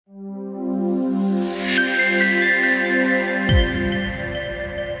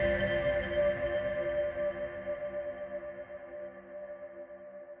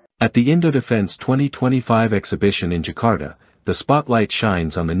At the IndoDefence 2025 exhibition in Jakarta, the spotlight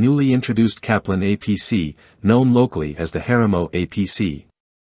shines on the newly introduced Kaplan APC, known locally as the HARIMAU APC.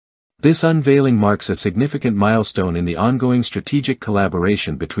 This unveiling marks a significant milestone in the ongoing strategic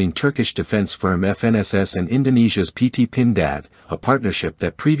collaboration between Turkish defense firm FNSS and Indonesia's PT Pindad, a partnership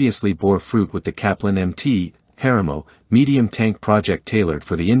that previously bore fruit with the Kaplan MT, HARIMAU, medium tank project tailored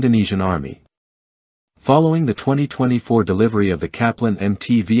for the Indonesian Army. Following the 2024 delivery of the Kaplan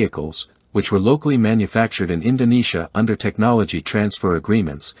MT vehicles, which were locally manufactured in Indonesia under technology transfer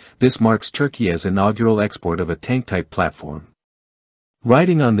agreements, this marks Turkey's inaugural export of a tank-type platform.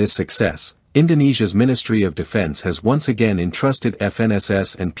 Riding on this success, Indonesia's Ministry of Defense has once again entrusted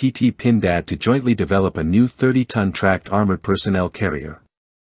FNSS and PT Pindad to jointly develop a new 30-ton tracked armored personnel carrier.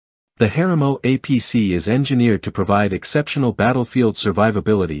 The HARIMAU APC is engineered to provide exceptional battlefield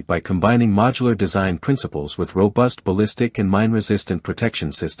survivability by combining modular design principles with robust ballistic and mine-resistant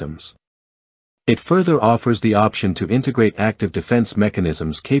protection systems. It further offers the option to integrate active defense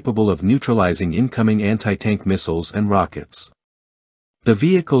mechanisms capable of neutralizing incoming anti-tank missiles and rockets. The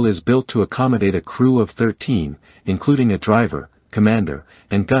vehicle is built to accommodate a crew of 13, including a driver, commander,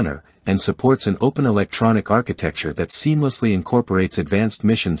 and gunner, and supports an open electronic architecture that seamlessly incorporates advanced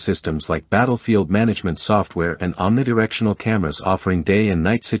mission systems like battlefield management software and omnidirectional cameras offering day and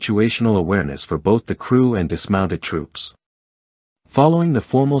night situational awareness for both the crew and dismounted troops. Following the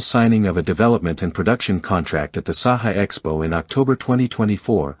formal signing of a development and production contract at the Saha Expo in October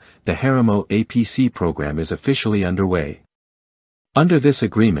 2024, the HARIMAU APC program is officially underway. Under this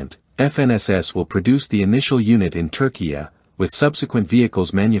agreement, FNSS will produce the initial unit in Türkiye, with subsequent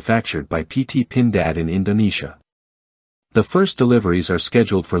vehicles manufactured by PT Pindad in Indonesia. The first deliveries are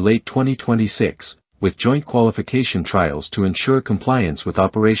scheduled for late 2026, with joint qualification trials to ensure compliance with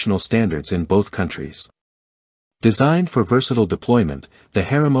operational standards in both countries. Designed for versatile deployment, the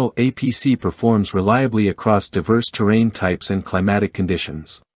HARIMAU APC performs reliably across diverse terrain types and climatic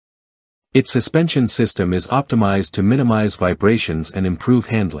conditions. Its suspension system is optimized to minimize vibrations and improve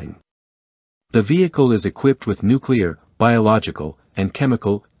handling. The vehicle is equipped with nuclear, biological, and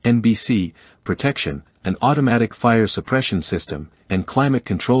chemical, NBC, protection, an automatic fire suppression system, and climate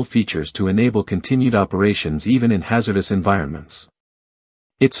control features to enable continued operations even in hazardous environments.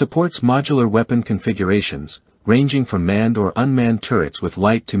 It supports modular weapon configurations, ranging from manned or unmanned turrets with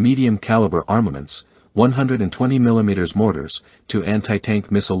light to medium caliber armaments, 120mm mortars, to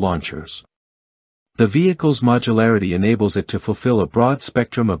anti-tank missile launchers. The vehicle's modularity enables it to fulfill a broad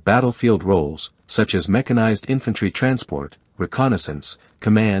spectrum of battlefield roles, such as mechanized infantry transport, reconnaissance,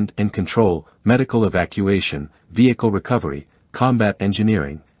 command and control, medical evacuation, vehicle recovery, combat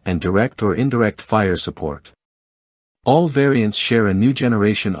engineering, and direct or indirect fire support. All variants share a new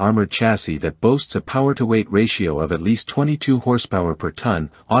generation armored chassis that boasts a power-to-weight ratio of at least 22 horsepower per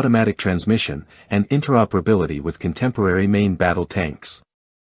ton, automatic transmission, and interoperability with contemporary main battle tanks.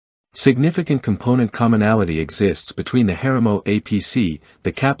 Significant component commonality exists between the HARIMAU APC,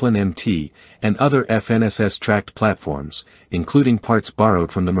 the Kaplan MT, and other FNSS tracked platforms, including parts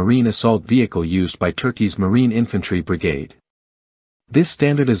borrowed from the marine assault vehicle used by Turkey's Marine Infantry Brigade. This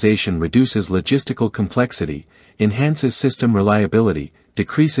standardization reduces logistical complexity, enhances system reliability,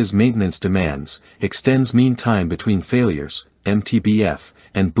 decreases maintenance demands, extends mean time between failures, MTBF,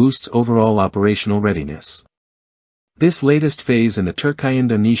 and boosts overall operational readiness. This latest phase in the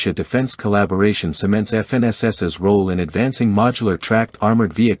Türkiye-Indonesia defense collaboration cements FNSS's role in advancing modular tracked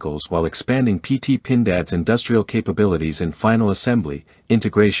armored vehicles while expanding PT Pindad's industrial capabilities in final assembly,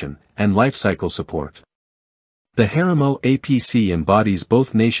 integration, and lifecycle support. The HARIMAU APC embodies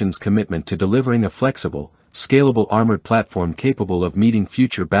both nations' commitment to delivering a flexible, scalable armored platform capable of meeting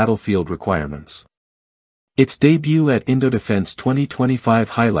future battlefield requirements. Its debut at IndoDefence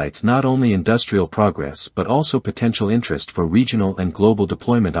 2025 highlights not only industrial progress but also potential interest for regional and global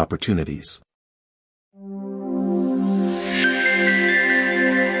deployment opportunities.